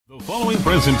The following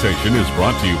presentation is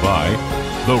brought to you by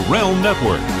the Realm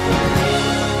Network.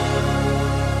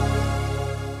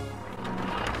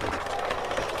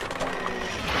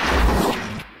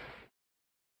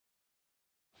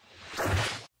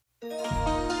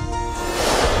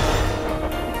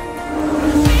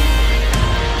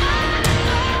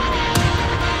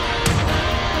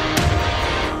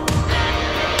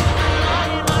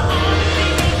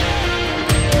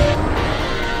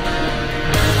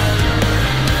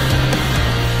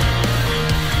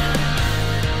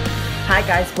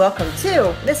 Hi guys, welcome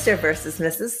to Mr. versus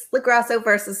Mrs. LaGrasso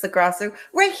versus LaGrasso,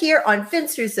 right here on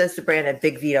Vince Russo's The Brand and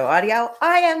Big Vito Audio.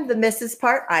 I am the Mrs.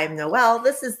 part, I am Noel.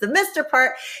 This is the Mr.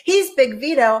 part, he's Big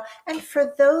Vito. And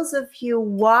for those of you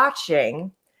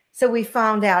watching, so we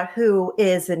found out who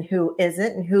is and who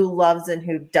isn't, and who loves and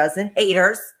who doesn't,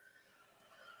 haters.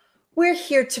 We're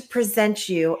here to present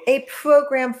you a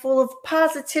program full of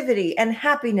positivity and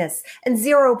happiness and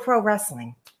zero pro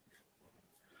wrestling.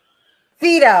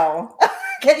 Vito,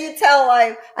 can you tell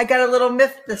I got a little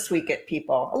miffed this week at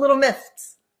people? A little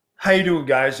miffed. How you doing,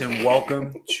 guys? And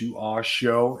welcome to our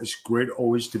show. It's great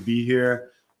always to be here.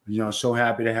 So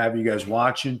happy to have you guys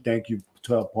watching. Thank you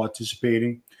for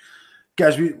participating.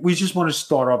 Guys, we just want to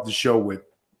start off the show with,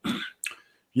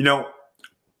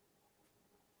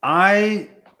 I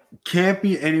can't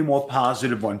be any more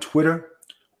positive on Twitter,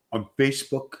 on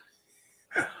Facebook,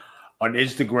 on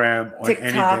Instagram, on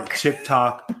anything,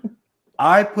 TikTok.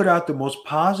 I put out the most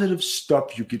positive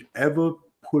stuff you could ever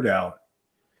put out.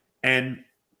 And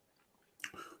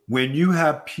when you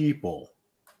have people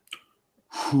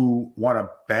who want to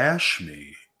bash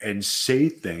me and say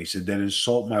things and then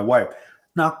insult my wife,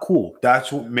 not cool.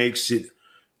 That's what makes it,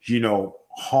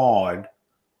 hard,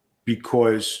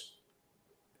 because,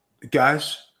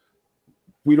 guys,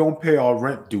 we don't pay our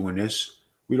rent doing this.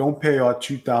 We don't pay our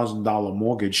 $2,000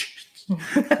 mortgage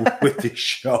with this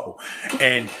show.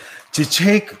 And to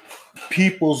take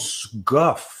people's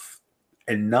guff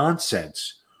and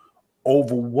nonsense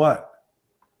over what?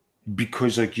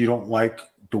 Because you don't like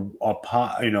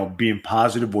being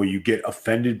positive, or you get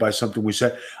offended by something we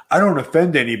said. I don't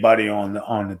offend anybody on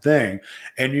the thing.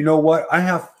 And you know what? I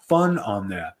have fun on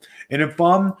that. And if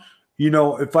I'm,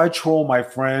 if I troll my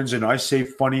friends and I say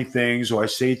funny things, or I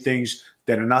say things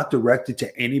that are not directed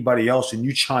to anybody else, and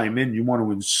you chime in, you want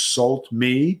to insult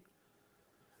me,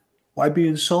 why be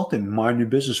insulted? Mind your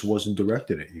business wasn't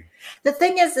directed at you. The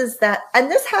thing is that,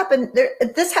 and this happened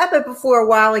before a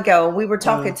while ago, and we were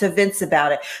talking to Vince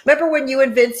about it. Remember when you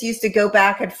and Vince used to go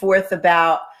back and forth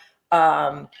about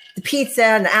the pizza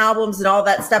and the albums and all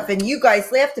that stuff, and you guys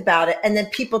laughed about it, and then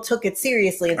people took it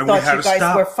seriously and thought you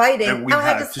guys were fighting. And we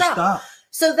had to stop.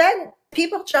 So then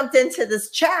people jumped into this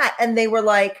chat, and they were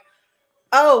like,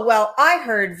 oh, well, I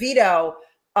heard Vito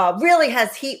really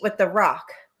has heat with The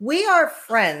Rock. We are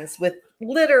friends with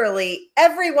literally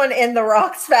everyone in the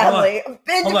Rock's family,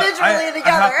 individually and together.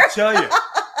 I have to tell you,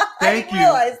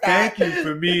 thank you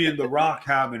for me and the Rock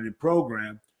having a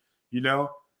program. Yeah,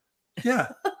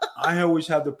 I always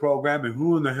have the program, and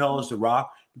who in the hell is the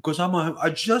Rock? Because I'm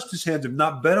just as handsome,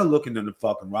 not better looking than the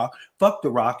fucking Rock. Fuck the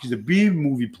Rock. He's a B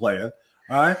movie player.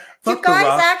 All right. Do you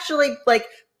guys actually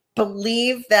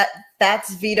believe that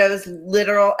that's Vito's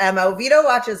literal MO? Vito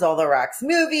watches all the Rock's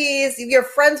movies. You're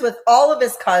friends with all of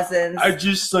his cousins.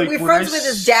 We're friends with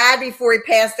his dad before he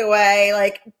passed away.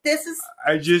 I'm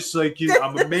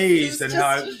amazed at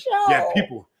how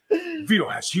people. Vito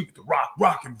has heat with the Rock.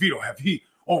 Rock and Vito have heat.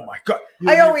 Oh my God!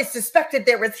 I always suspected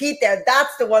there was heat there.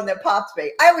 That's the one that popped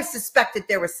me. I always suspected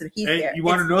there was some heat there. You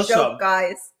want to know something,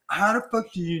 guys? How the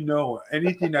fuck do you know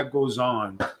anything that goes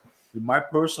on in my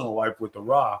personal life with the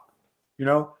Rock?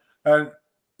 And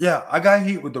yeah, I got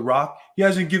heat with the Rock. He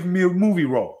hasn't given me a movie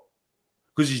role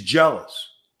because he's jealous.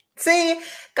 See,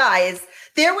 guys,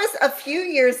 there was a few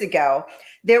years ago,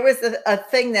 there was a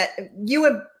thing that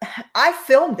I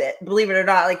filmed it, believe it or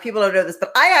not. People don't know this,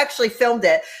 but I actually filmed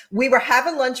it. We were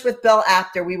having lunch with Bill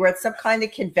Apter. We were at some kind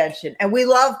of convention, and we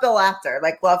love Bill Apter,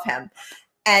 love him.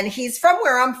 And he's from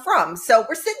where I'm from. So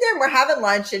we're sitting there and we're having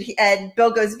lunch, and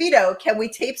Bill goes, Vito, can we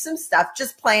tape some stuff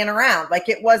just playing around?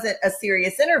 It wasn't a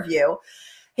serious interview.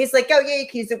 He's like, oh, yeah, you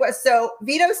can use it. So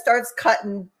Vito starts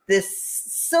cutting this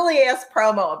silly ass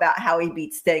promo about how he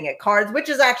beat Sting at cards, which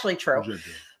is actually true.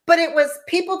 But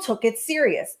people took it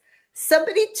serious.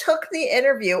 Somebody took the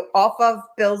interview off of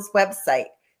Bill's website,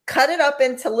 cut it up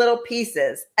into little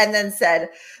pieces, and then said,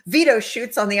 Vito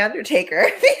shoots on The Undertaker.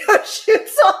 Vito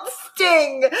shoots on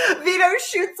Sting. Vito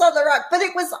shoots on The Rock. But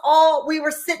it was all, we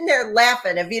were sitting there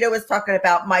laughing, and Vito was talking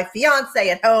about my fiance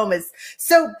at home is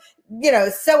so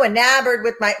so enamored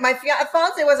with my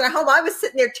fiance wasn't at home. I was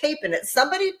sitting there taping it.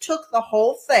 Somebody took the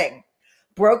whole thing,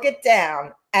 broke it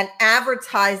down, and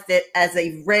advertised it as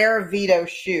a rare Vito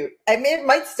shoot. I mean, it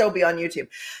might still be on YouTube.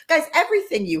 Guys,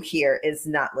 everything you hear is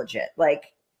not legit.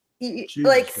 Like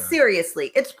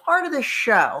seriously, it's part of the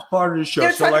show. It's part of the show.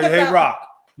 So like, hey, Rock,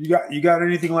 you got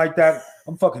anything like that?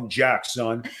 I'm fucking jacked,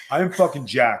 son. I am fucking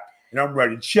jacked, and I'm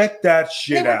ready. Check that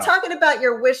shit out. They were talking about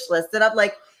your wish list, and I'm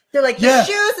like, they're like, the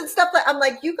shoes and stuff. I'm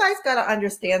like, you guys got to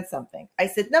understand something. I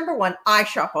said, number one, I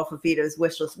shop off of Vito's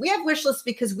wish list. We have wish lists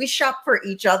because we shop for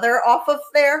each other off of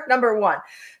there. Number one.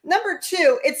 Number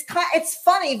two, it's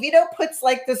funny. Vito puts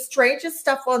like the strangest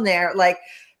stuff on there. Like,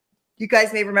 you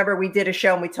guys may remember we did a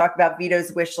show and we talked about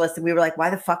Vito's wish list, and we were like, why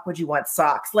the fuck would you want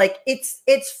socks? Like, it's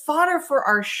fodder for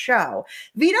our show.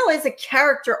 Vito is a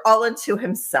character all into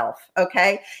himself,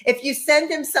 okay? If you send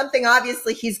him something,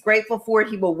 obviously he's grateful for it.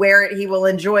 He will wear it. He will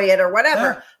enjoy it or whatever.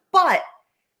 Yeah. But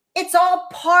it's all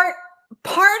part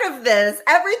of this.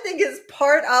 Everything is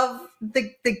part of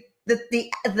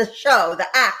the show, the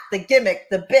act, the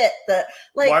gimmick, the bit.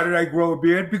 Why did I grow a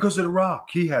beard? Because of The Rock.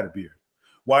 He had a beard.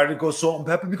 Why did it go salt and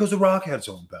pepper? Because The Rock had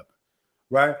salt and pepper,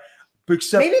 right?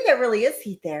 Except maybe there really is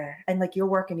heat there, and like you're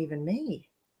working even me.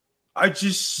 I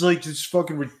just like it's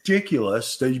fucking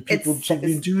ridiculous that people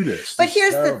even do this. But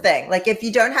here's the thing: like, if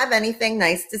you don't have anything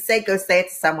nice to say, go say it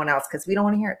to someone else because we don't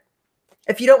want to hear it.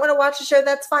 If you don't want to watch the show,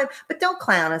 that's fine. But don't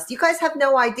clown us. You guys have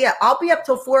no idea. I'll be up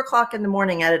till 4:00 in the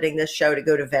morning editing this show to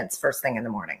go to Vince first thing in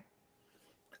the morning.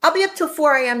 I'll be up till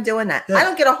 4 a.m. doing that. Yeah. I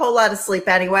don't get a whole lot of sleep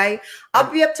anyway.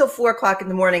 I'll be up till 4:00 in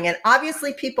the morning. And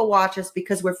obviously people watch us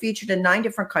because we're featured in 9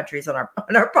 different countries on our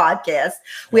podcast.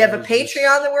 We have a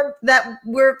Patreon that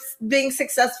we're being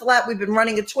successful at. We've been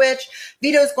running a Twitch.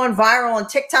 Vito's gone viral on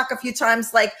TikTok a few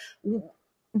times. Like,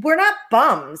 we're not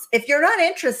bums. If you're not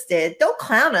interested, don't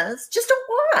clown us. Just don't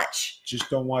watch.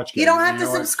 Just don't watch. You don't have to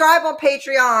subscribe on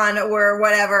Patreon or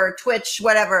whatever, Twitch,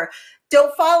 whatever.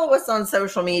 Don't follow us on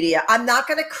social media. I'm not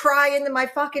going to cry into my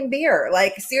fucking beer.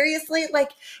 Like, seriously,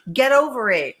 like, get over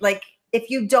it. Like, if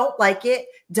you don't like it,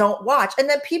 don't watch. And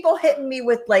then people hitting me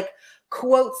with like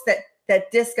quotes that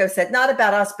Disco said, not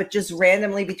about us, but just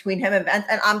randomly between him and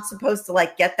I'm supposed to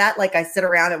like get that. Like, I sit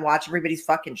around and watch everybody's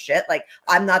fucking shit. Like,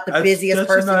 I'm not the busiest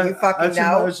person you fucking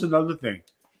know. That's another thing.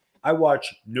 I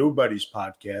watch nobody's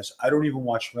podcast. I don't even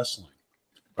watch wrestling,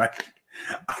 right?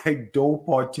 I don't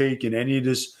partake in any of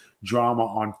this drama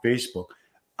on Facebook.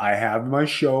 I have my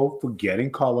show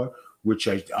Forgetting Color, which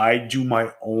I do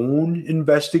my own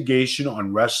investigation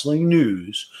on wrestling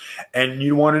news. And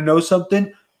you want to know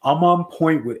something? I'm on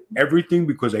point with everything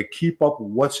because I keep up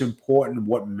with what's important and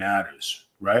what matters,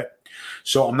 right?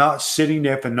 So I'm not sitting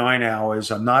there for 9 hours.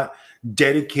 I'm not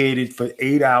dedicated for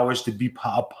 8 hours to be a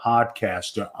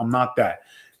podcaster. I'm not that.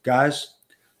 Guys,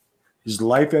 there's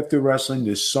life after wrestling.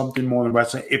 There's something more than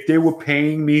wrestling. If they were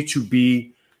paying me to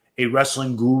be a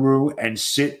wrestling guru and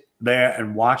sit there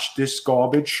and watch this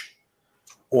garbage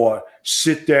or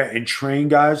sit there and train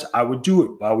guys, I would do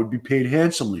it. I would be paid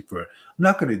handsomely for it. I'm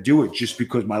not going to do it just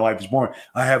because my life is boring.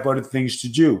 I have other things to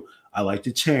do. I like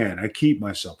to tan. I keep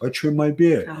myself. I trim my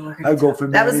beard. I go for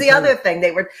that was the other thing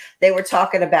they were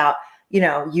talking about,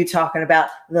 you talking about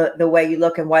the way you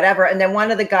look and whatever. And then one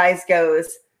of the guys goes,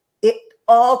 it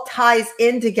all ties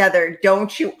in together.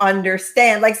 Don't you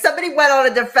understand? Like, somebody went on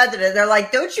and defended it. They're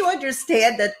like, don't you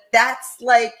understand that that's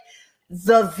like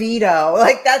the Vito?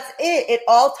 Like, that's it. It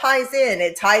all ties in.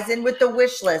 It ties in with the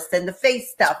wish list and the face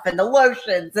stuff and the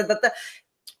lotions and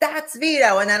that's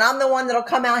Vito. And then I'm the one that'll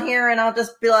come out here and I'll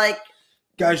just be like,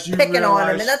 guys, picking on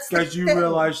him. And that's guys, you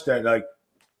realize that, like,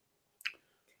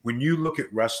 when you look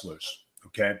at wrestlers,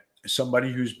 okay,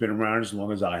 somebody who's been around as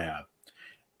long as I have,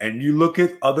 and you look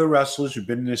at other wrestlers who've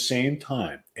been in the same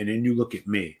time, and then you look at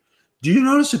me. Do you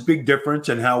notice a big difference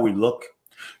in how we look?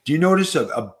 Do you notice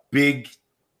a big,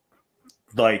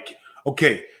 like,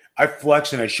 okay, I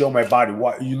flex and I show my body.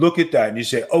 What you look at that and you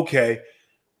say, okay,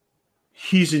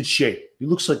 he's in shape. He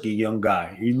looks like a young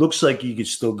guy. He looks like he could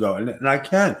still go. And I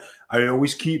can. I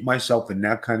always keep myself in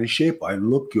that kind of shape. I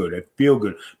look good. I feel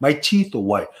good. My teeth are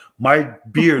white. My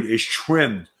beard is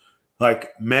trimmed,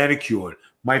 like manicured.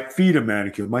 My feet are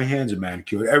manicured. My hands are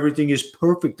manicured. Everything is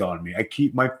perfect on me. I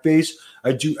keep my face.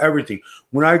 I do everything.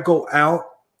 When I go out,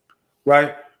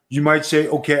 right, you might say,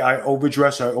 okay, I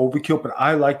overdress, I overkill, but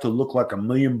I like to look like $1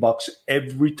 million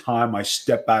every time I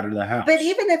step out of the house. But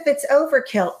even if it's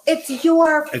overkill, it's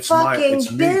your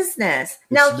fucking business.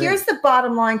 Now, here's the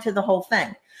bottom line to the whole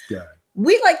thing. Yeah.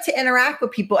 We like to interact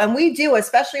with people, and we do,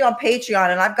 especially on Patreon,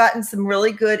 and I've gotten some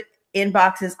really good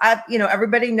inboxes.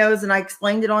 Everybody knows, and I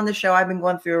explained it on the show, I've been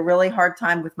going through a really hard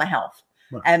time with my health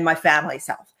and my family's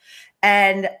health.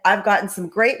 And I've gotten some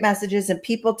great messages and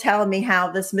people telling me how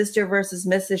this Mr. versus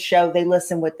Mrs. show, they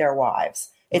listen with their wives.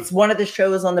 It's one of the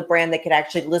shows on the brand they could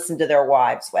actually listen to their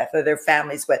wives with or their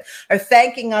families with, or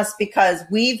thanking us because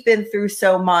we've been through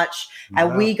so much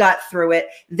and we got through it.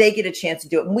 They get a chance to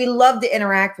do it. And we love to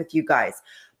interact with you guys.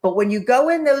 But when you go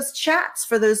in those chats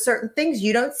for those certain things,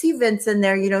 you don't see Vince in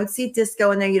there. You don't see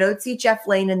Disco in there. You don't see Jeff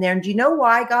Lane in there. And do you know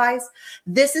why, guys?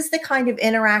 This is the kind of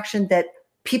interaction that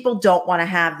people don't want to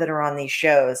have that are on these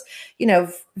shows. You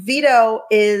know, Vito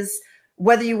is,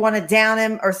 whether you want to down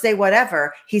him or say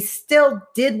whatever, he still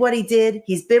did what he did.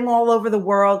 He's been all over the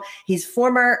world. He's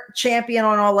former champion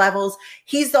on all levels.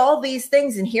 He's all these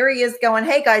things. And here he is going,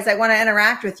 hey guys, I want to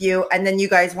interact with you. And then you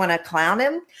guys want to clown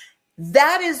him.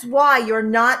 That is why you're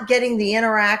not getting the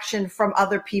interaction from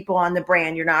other people on the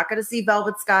brand. You're not going to see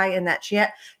Velvet Sky in that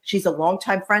chat. She's a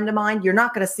longtime friend of mine. You're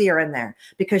not going to see her in there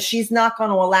because she's not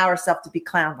going to allow herself to be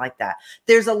clowned like that.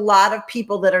 There's a lot of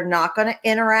people that are not going to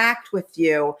interact with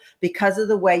you because of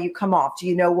the way you come off. Do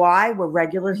you know why? We're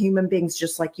regular human beings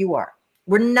just like you are.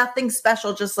 We're nothing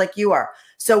special just like you are.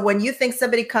 So when you think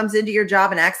somebody comes into your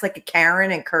job and acts like a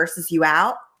Karen and curses you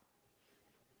out,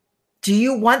 do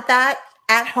you want that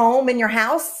at home in your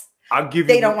house?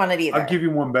 They don't want it either. I'll give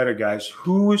you one better, guys.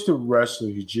 Who was the wrestler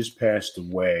who just passed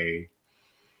away?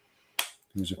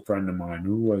 He was a friend of mine.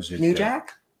 Who was it? New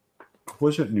Jack? It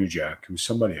wasn't New Jack. It was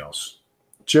somebody else.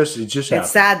 It just happened.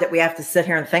 It's sad that we have to sit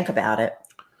here and think about it.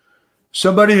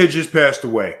 Somebody had just passed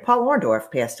away. Paul Orndorff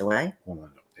passed away. Hold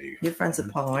on. There you go. You're friends with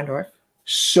Paul Orndorff?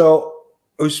 So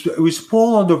it was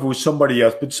Paul Orndorff. It was somebody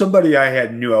else, but somebody I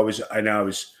had knew. I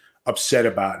was upset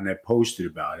about, and I posted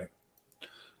about it.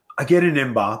 I get an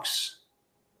inbox,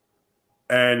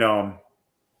 and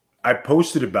I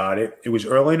posted about it. It was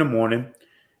early in the morning,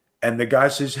 and the guy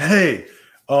says, hey,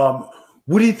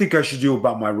 what do you think I should do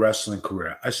about my wrestling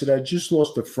career? I said, I just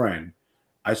lost a friend.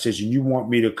 I said, and you want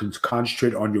me to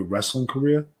concentrate on your wrestling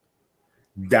career?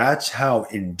 That's how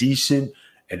indecent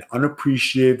and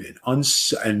unappreciative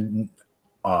and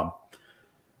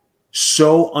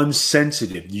so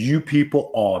unsensitive you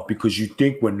people are, because you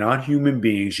think we're not human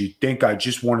beings. You think I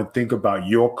just want to think about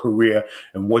your career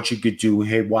and what you could do.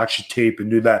 Hey, watch the tape and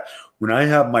do that. When I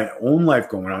have my own life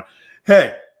going on,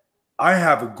 hey, I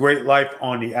have a great life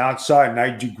on the outside and I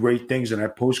do great things and I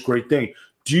post great things.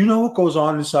 Do you know what goes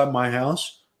on inside my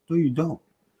house? No, you don't.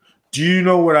 Do you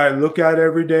know what I look at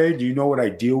every day? Do you know what I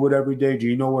deal with every day? Do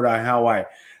you know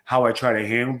how I try to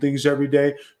handle things every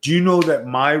day? Do you know that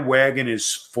my wagon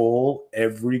is full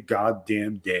every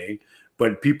goddamn day?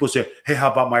 But people say, hey,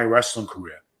 how about my wrestling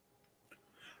career?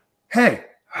 Hey,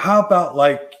 how about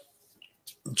like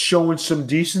showing some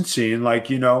decency and like,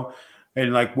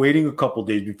 and like waiting a couple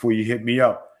days before you hit me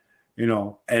up,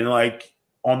 and like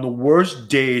on the worst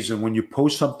days and when you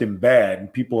post something bad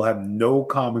and people have no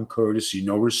common courtesy,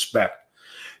 no respect.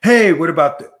 Hey, what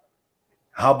about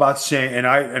how about saying, and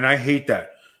I hate that.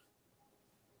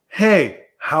 Hey,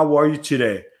 how are you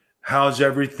today? How's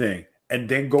everything? And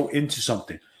then go into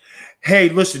something. Hey,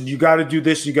 listen, you got to do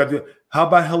this. You got to. How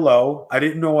about hello? I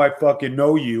didn't know I fucking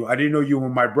know you. I didn't know you were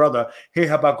my brother. Hey,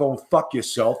 how about go and fuck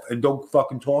yourself and don't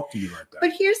fucking talk to you like that?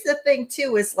 But here's the thing,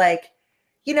 too, is like,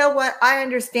 you know what? I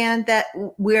understand that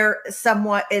we're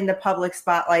somewhat in the public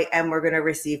spotlight and we're going to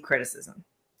receive criticism.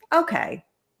 Okay.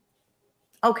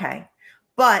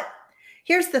 But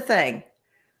here's the thing.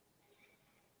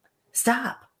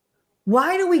 Stop.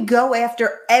 Why do we go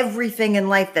after everything in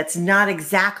life that's not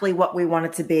exactly what we want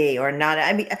it to be or not?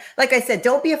 I mean, like I said,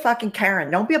 don't be a fucking Karen.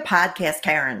 Don't be a podcast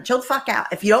Karen. Chill the fuck out.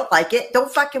 If you don't like it,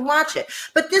 don't fucking watch it.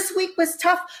 But this week was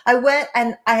tough. I went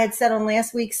and I had said on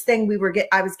last week's thing,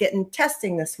 I was getting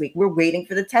testing this week. We're waiting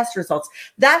for the test results.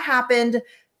 That happened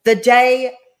the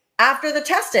day after the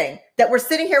testing, that we're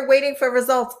sitting here waiting for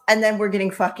results, and then we're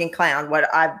getting fucking clowned.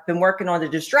 What I've been working on to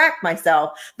distract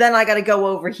myself, then I got to go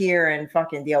over here and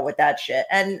fucking deal with that shit.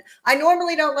 And I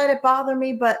normally don't let it bother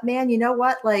me, but man, you know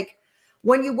what? Like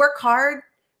when you work hard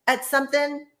at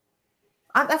something,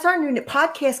 that's our new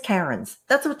podcast Karens.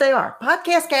 That's what they are.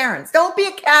 Podcast Karens. Don't be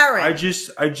a Karen. I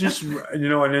just,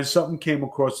 and then something came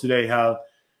across today how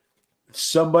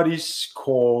somebody's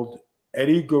called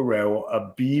Eddie Guerrero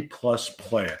a B+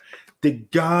 player. The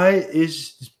guy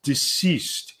is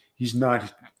deceased. He's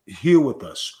not here with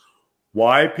us.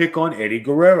 Why pick on Eddie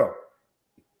Guerrero?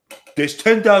 There's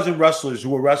 10,000 wrestlers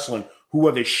who are wrestling who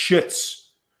are the shits.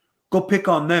 Go pick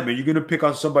on them. And you're going to pick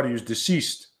on somebody who's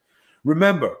deceased.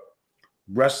 Remember,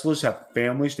 wrestlers have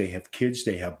families. They have kids.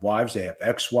 They have wives. They have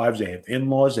ex-wives. They have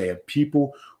in-laws. They have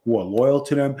people who are loyal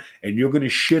to them. And you're going to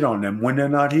shit on them when they're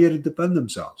not here to defend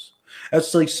themselves.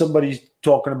 That's like somebody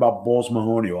talking about Balls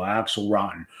Mahoney or Axel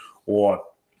Rotten or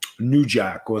New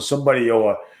Jack or somebody,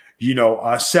 or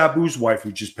Sabu's wife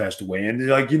who just passed away, and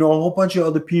like a whole bunch of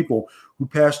other people who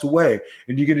passed away,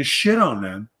 and you're gonna shit on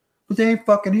them, but they ain't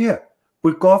fucking here.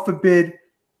 But God forbid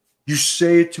you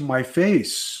say it to my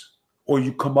face, or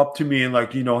you come up to me and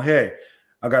like, hey,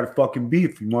 I got a fucking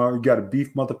beef. You got a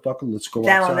beef, motherfucker? Let's go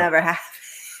outside. That'll never happen.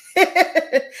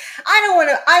 I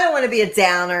don't want to be a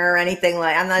downer or anything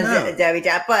like. I'm not a Debbie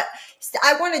Dad, but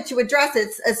I wanted to address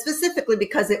it specifically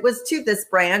because it was to this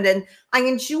brand, and I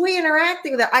enjoy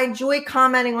interacting with it. I enjoy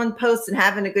commenting on posts and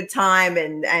having a good time,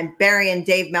 and burying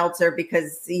Dave Meltzer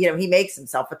because he makes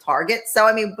himself a target. So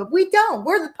I mean, but we don't.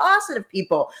 We're the positive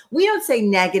people. We don't say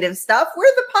negative stuff.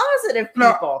 We're the positive people.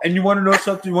 No, and you want to know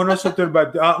something? You want to know something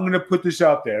about? I'm going to put this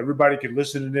out there. Everybody can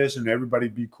listen to this, and everybody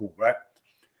be cool, right?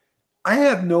 I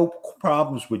have no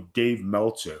problems with Dave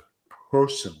Meltzer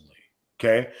personally,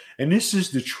 okay? And this is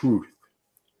the truth,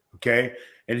 okay?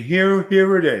 And here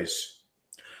it is.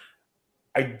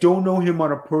 I don't know him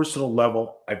on a personal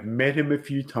level. I've met him a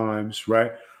few times,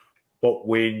 right? But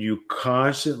when you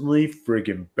constantly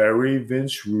friggin' bury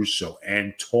Vince Russo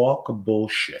and talk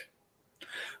bullshit,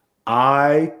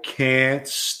 I can't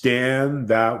stand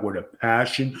that with a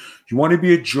passion. You want to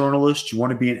be a journalist. You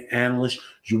want to be an analyst.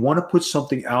 You want to put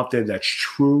something out there that's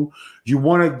true. You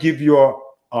want to give your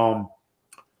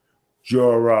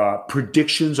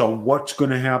predictions on what's going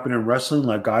to happen in wrestling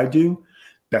like I do.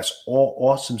 That's all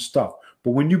awesome stuff.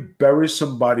 But when you bury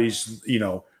somebody's,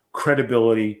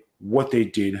 credibility, what they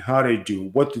did, how they do,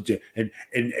 what they did, and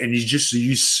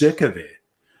you sick of it,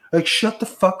 like shut the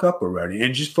fuck up already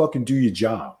and just fucking do your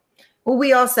job. Well,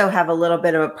 we also have a little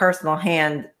bit of a personal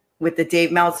hand with the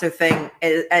Dave Meltzer thing.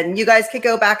 And you guys could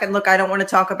go back and look. I don't want to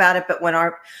talk about it, but when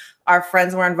our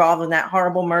friends were involved in that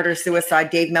horrible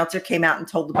murder-suicide, Dave Meltzer came out and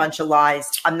told a bunch of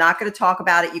lies. I'm not going to talk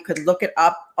about it. You could look it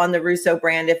up on the Russo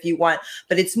brand if you want.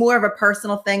 But it's more of a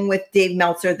personal thing with Dave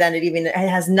Meltzer than it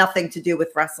has nothing to do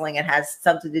with wrestling. It has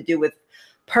something to do with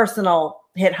personal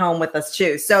hit home with us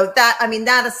too. So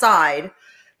that aside,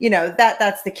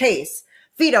 that's the case.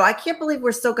 Vito, I can't believe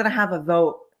we're still going to have a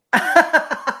vote. And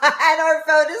our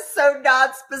vote is so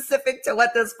non-specific to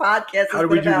what this podcast is about. How do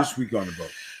we do this week on the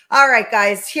vote? All right,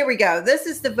 guys, here we go. This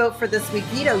is the vote for this week.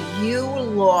 Vito, you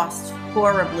lost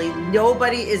horribly.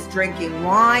 Nobody is drinking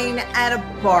wine at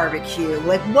a barbecue.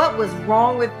 Like, what was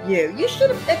wrong with you? You should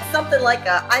have picked something like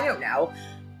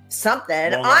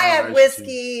something. I had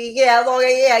whiskey.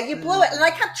 Yeah, you blew it. And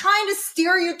I kept trying to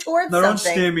steer you towards something. Don't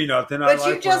steer me nothing. But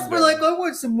you just were like, I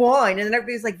want some wine. And then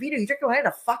everybody's like, Vito, you drink wine at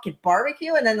a fucking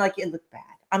barbecue? And then it looked bad.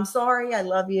 I'm sorry. I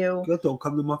love you. Good, don't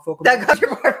come to my fucking barbecue. Don't come to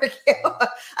your barbecue.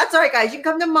 That's all right, guys. You can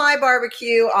come to my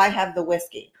barbecue. I have the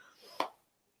whiskey.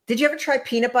 Did you ever try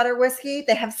peanut butter whiskey?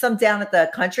 They have some down at the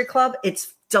country club.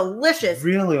 It's delicious.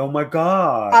 Really? Oh, my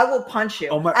God. I will punch you.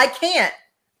 I can't.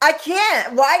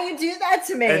 Why do you do that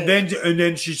to me? And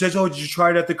then she says, oh, did you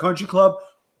try it at the country club?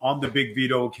 On the Big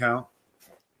Vito account.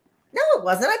 No, it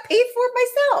wasn't. I paid for it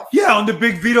myself. Yeah, on the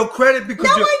Big Vito credit because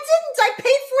I didn't. I paid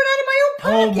for it out of my own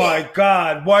pocket. Oh my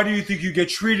God. Why do you think you get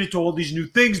treated to all these new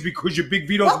things? Because you're Big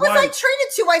Vito's wife. What was I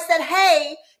treated to? I said,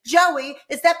 hey, Joey,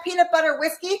 is that peanut butter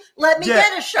whiskey? Let me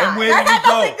get a shot. That had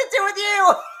nothing to do with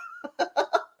you.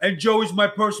 And Joey's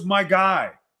my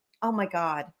guy. Oh my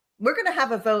God. We're going to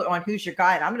have a vote on who's your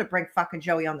guy, and I'm going to bring fucking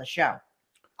Joey on the show.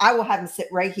 I will have him sit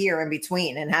right here in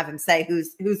between and have him say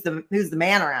who's the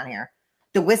man around here.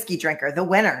 The whiskey drinker, the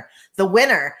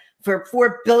winner for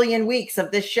 4 billion weeks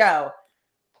of this show.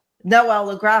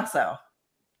 Noel LaGrasso,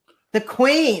 the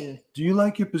queen. Do you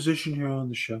like your position here on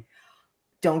the show?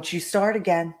 Don't you start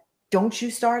again. I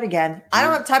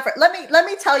don't have time for it. Let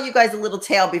me tell you guys a little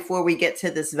tale before we get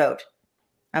to this vote.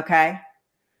 Okay?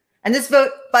 And this vote,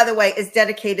 by the way, is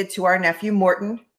dedicated to our nephew, Morton.